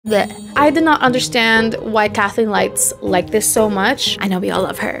Blech. I did not understand why Kathleenlights like this so much. I know we all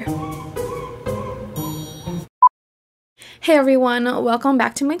love her. Hey everyone, welcome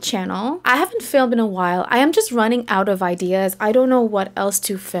back to my channel. I haven't filmed in a while. I am just running out of ideas. I don't know what else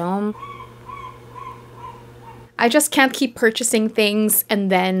to film. I just can't keep purchasing things and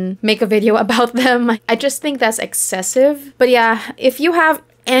then make a video about them. I just think that's excessive. But yeah, if you have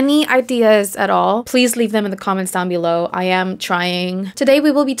any ideas at all, please leave them in the comments down below. I am trying. Today we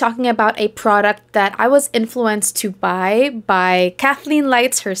will be talking about a product that I was influenced to buy by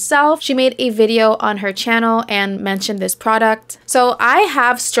Kathleenlights herself. She made a video on her channel and mentioned this product. So I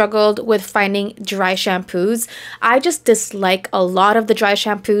have struggled with finding dry shampoos. I just dislike a lot of the dry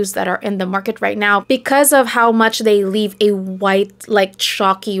shampoos that are in the market right now because of how much they leave a white, like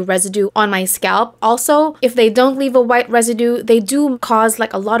chalky residue on my scalp. Also, if they don't leave a white residue, they do cause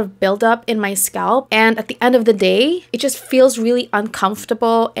like a lot of buildup in my scalp, and at the end of the day it just feels really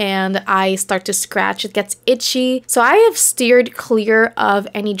uncomfortable and I start to scratch. It gets itchy. So I have steered clear of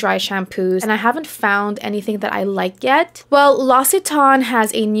any dry shampoos and I haven't found anything that I like yet. Well, Loccitane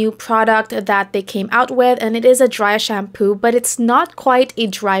has a new product that they came out with, and it is a dry shampoo, but it's not quite a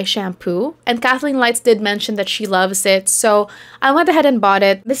dry shampoo, and Kathleenlights did mention that she loves it, so I went ahead and bought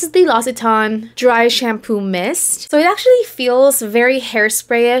it. This is the Loccitane Dry Shampoo Mist. So it actually feels very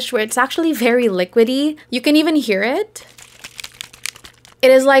hairsprayish, where it's actually very liquidy. You can even hear it.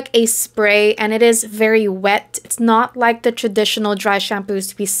 It is like a spray and it is very wet. It's not like the traditional dry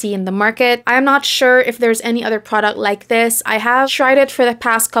shampoos we see in the market. I'm not sure if there's any other product like this. I have tried it for the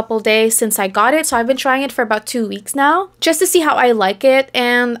past couple days since I got it, so I've been trying it for about 2 weeks now, just to see how I like it,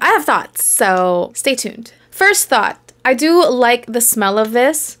 and I have thoughts, so stay tuned. First thought, I do like the smell of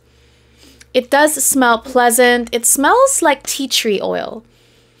this. It does smell pleasant. It smells like tea tree oil.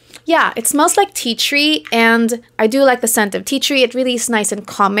 Yeah, it smells like tea tree, and I do like the scent of tea tree. It really is nice and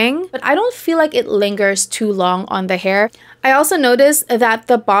calming, but I don't feel like it lingers too long on the hair. I also noticed that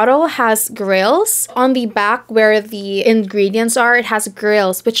the bottle has grills on the back where the ingredients are. It has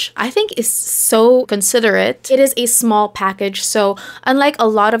grills, which I think is so considerate. It is a small package, so unlike a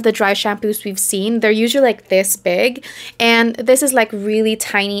lot of the dry shampoos we've seen, they're usually like this big, and this is like really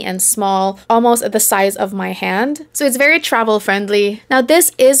tiny and small, almost at the size of my hand. So it's very travel friendly. Now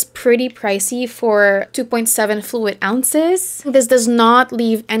this is pretty pricey for 2.7 fluid ounces. This does not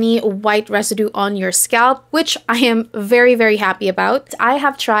leave any white residue on your scalp, which I am very happy about. I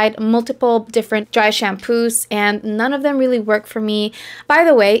have tried multiple different dry shampoos and none of them really work for me. By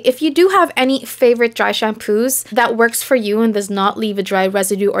the way, if you do have any favorite dry shampoos that works for you and does not leave a dry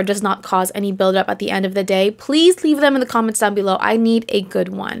residue or does not cause any buildup at the end of the day, please leave them in the comments down below. I need a good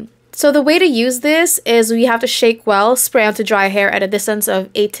one. So the way to use this is we have to shake well, spray onto dry hair at a distance of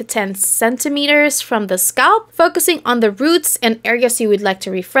 8 to 10 centimeters from the scalp, focusing on the roots and areas you would like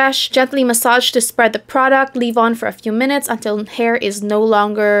to refresh. Gently massage to spread the product, leave on for a few minutes until hair is no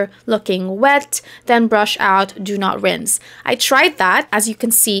longer looking wet, then brush out, do not rinse. I tried that, as you can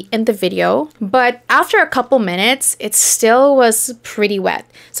see in the video, but after a couple minutes, it still was pretty wet.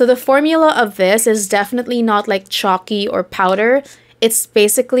 So the formula of this is definitely not like chalky or powder. It's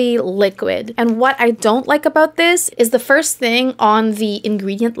basically liquid. And what I don't like about this is the first thing on the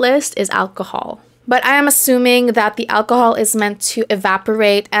ingredient list is alcohol. But I am assuming that the alcohol is meant to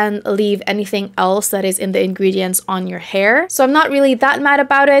evaporate and leave anything else that is in the ingredients on your hair. So I'm not really that mad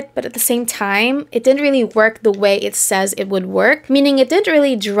about it, but at the same time, it didn't really work the way it says it would work, meaning it didn't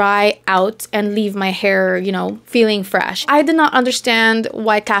really dry out and leave my hair, you know, feeling fresh. I did not understand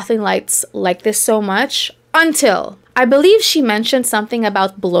why Kathleenlights like this so much until I believe she mentioned something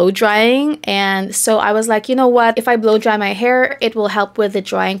about blow drying, and so I was like, you know what, if I blow dry my hair, it will help with the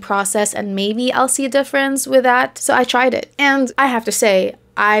drying process and maybe I'll see a difference with that. So I tried it, and I have to say,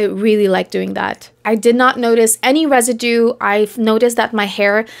 I really like doing that. I did not notice any residue. I've noticed that my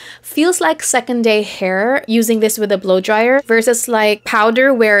hair feels like second day hair using this with a blow dryer versus like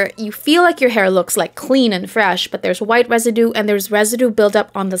powder where you feel like your hair looks like clean and fresh, but there's white residue and there's residue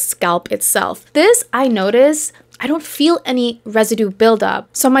buildup on the scalp itself. This I notice I don't feel any residue buildup,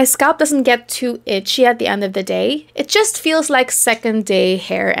 so my scalp doesn't get too itchy at the end of the day. It just feels like second day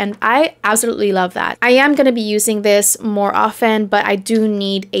hair, and I absolutely love that. I am going to be using this more often, but I do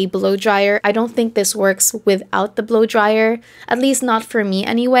need a blow dryer. I don't think this works without the blow dryer, at least not for me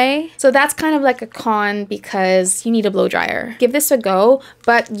anyway. So that's kind of like a con because you need a blow dryer. Give this a go,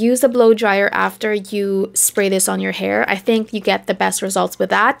 but use the blow dryer after you spray this on your hair. I think you get the best results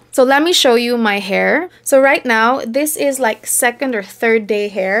with that. So let me show you my hair. So right now, now this is like second or third day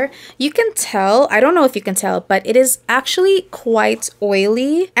hair. You can tell, I don't know if you can tell, but it is actually quite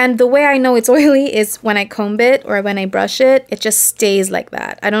oily. And the way I know it's oily is when I comb it or when I brush it, it just stays like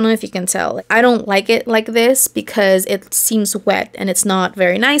that. I don't know if you can tell. I don't like it like this because it seems wet and it's not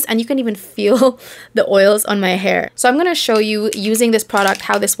very nice, and you can even feel the oils on my hair. So I'm going to show you using this product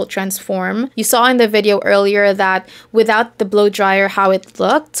how this will transform. You saw in the video earlier that without the blow dryer how it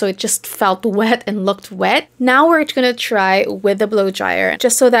looked, so it just felt wet and looked wet. Now we're going to try with the blow dryer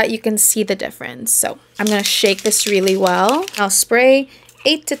just so that you can see the difference. So I'm going to shake this really well. I'll spray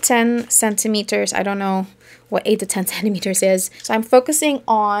 8 to 10 centimeters. I don't know what 8 to 10 centimeters is. So I'm focusing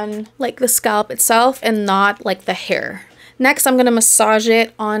on like the scalp itself and not like the hair. Next, I'm going to massage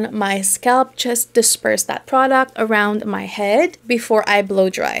it on my scalp, just disperse that product around my head before I blow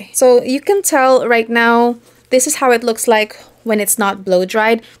dry. So you can tell right now, this is how it looks like when it's not blow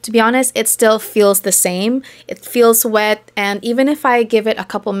dried. To be honest, it still feels the same. It feels wet, and even if I give it a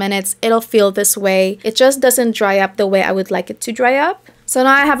couple minutes, it'll feel this way. It just doesn't dry up the way I would like it to dry up. So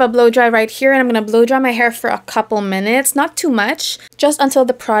now I have a blow dry right here, and I'm going to blow dry my hair for a couple minutes, not too much, just until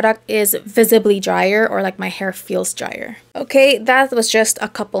the product is visibly drier or like my hair feels drier. Okay, that was just a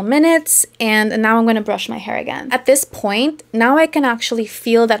couple minutes, and now I'm going to brush my hair again. At this point, now I can actually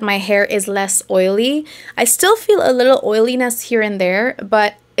feel that my hair is less oily. I still feel a little oiliness here and there,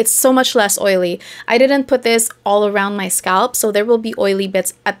 but it's so much less oily. I didn't put this all around my scalp, so there will be oily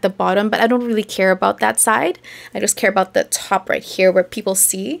bits at the bottom, but I don't really care about that side. I just care about the top right here where people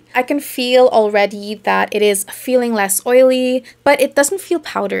see. I can feel already that it is feeling less oily, but it doesn't feel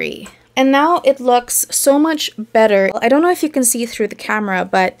powdery. And now it looks so much better. I don't know if you can see through the camera,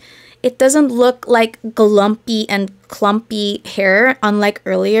 but it doesn't look like glumpy and clumpy hair, unlike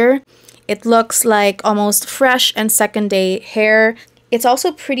earlier. It looks like almost fresh and second day hair. It's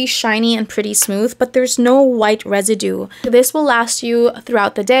also pretty shiny and pretty smooth, but there's no white residue. This will last you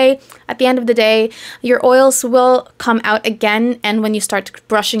throughout the day. At the end of the day, your oils will come out again, and when you start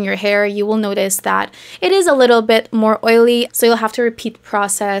brushing your hair, you will notice that it is a little bit more oily, so you'll have to repeat the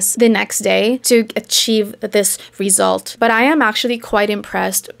process the next day to achieve this result. But I am actually quite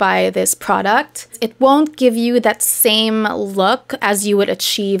impressed by this product. It won't give you that same look as you would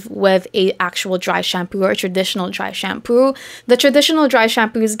achieve with an actual dry shampoo or a traditional dry shampoo. The traditional dry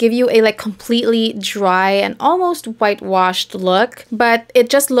shampoos give you a like completely dry and almost whitewashed look, but it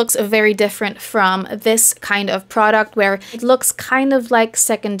just looks very different from this kind of product where it looks kind of like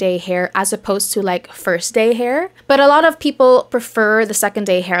second day hair as opposed to like first day hair. But a lot of people prefer the second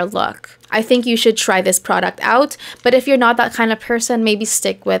day hair look. I think you should try this product out, but if you're not that kind of person, maybe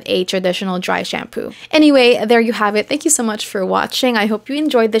stick with a traditional dry shampoo. Anyway, there you have it. Thank you so much for watching. I hope you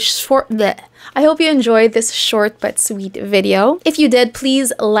enjoyed this short but sweet video. If you did,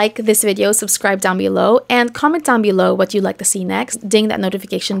 please like this video, subscribe down below, and comment down below what you'd like to see next. Ding that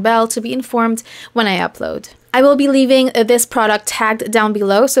notification bell to be informed when I upload. I will be leaving this product tagged down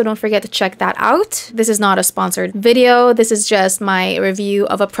below, so don't forget to check that out. This is not a sponsored video. This is just my review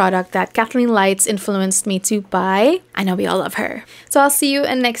of a product that Kathleenlights influenced me to buy. I know we all love her. So I'll see you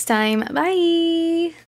next time. Bye!